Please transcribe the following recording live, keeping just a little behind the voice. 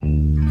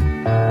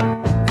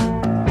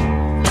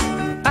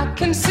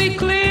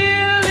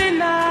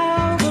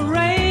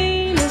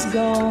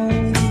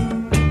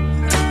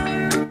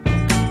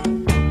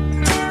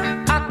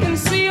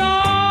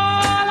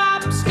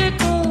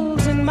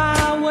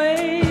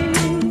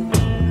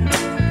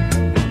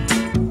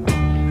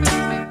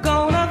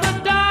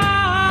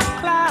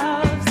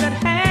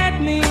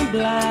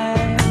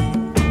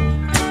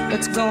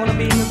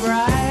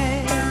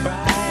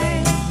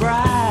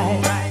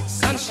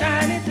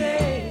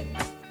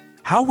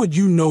How would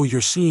you know you're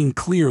seeing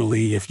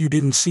clearly if you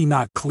didn't see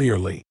not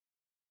clearly?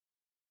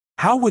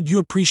 How would you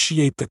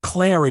appreciate the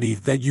clarity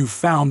that you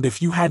found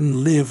if you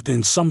hadn't lived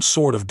in some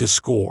sort of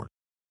discord?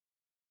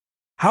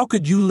 How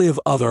could you live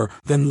other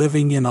than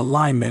living in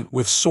alignment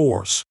with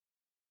Source?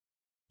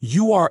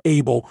 You are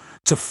able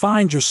to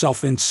find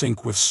yourself in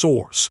sync with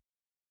Source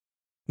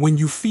when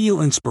you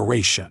feel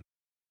inspiration.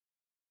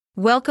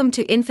 Welcome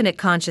to Infinite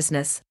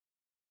Consciousness,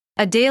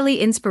 a daily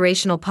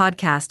inspirational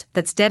podcast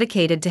that's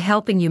dedicated to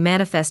helping you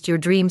manifest your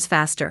dreams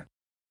faster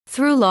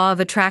through law of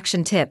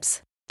attraction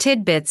tips,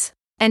 tidbits,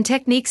 and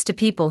techniques to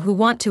people who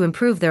want to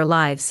improve their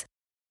lives,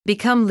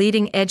 become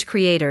leading-edge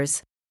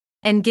creators,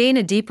 and gain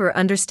a deeper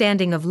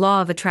understanding of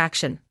law of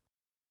attraction.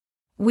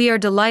 We are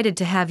delighted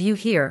to have you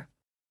here.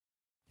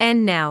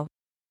 And now,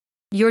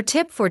 your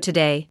tip for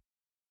today.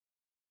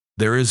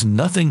 There is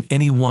nothing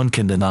anyone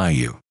can deny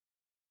you.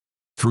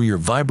 Through your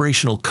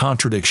vibrational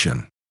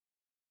contradiction,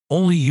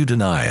 only you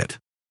deny it.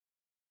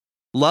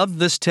 Love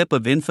this tip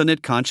of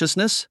infinite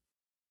consciousness?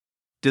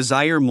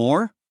 Desire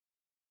more?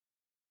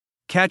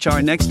 Catch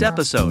our next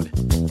episode.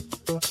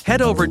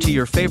 Head over to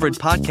your favorite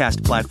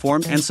podcast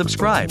platform and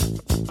subscribe.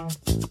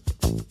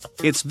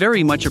 It's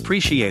very much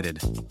appreciated.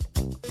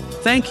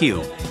 Thank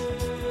you.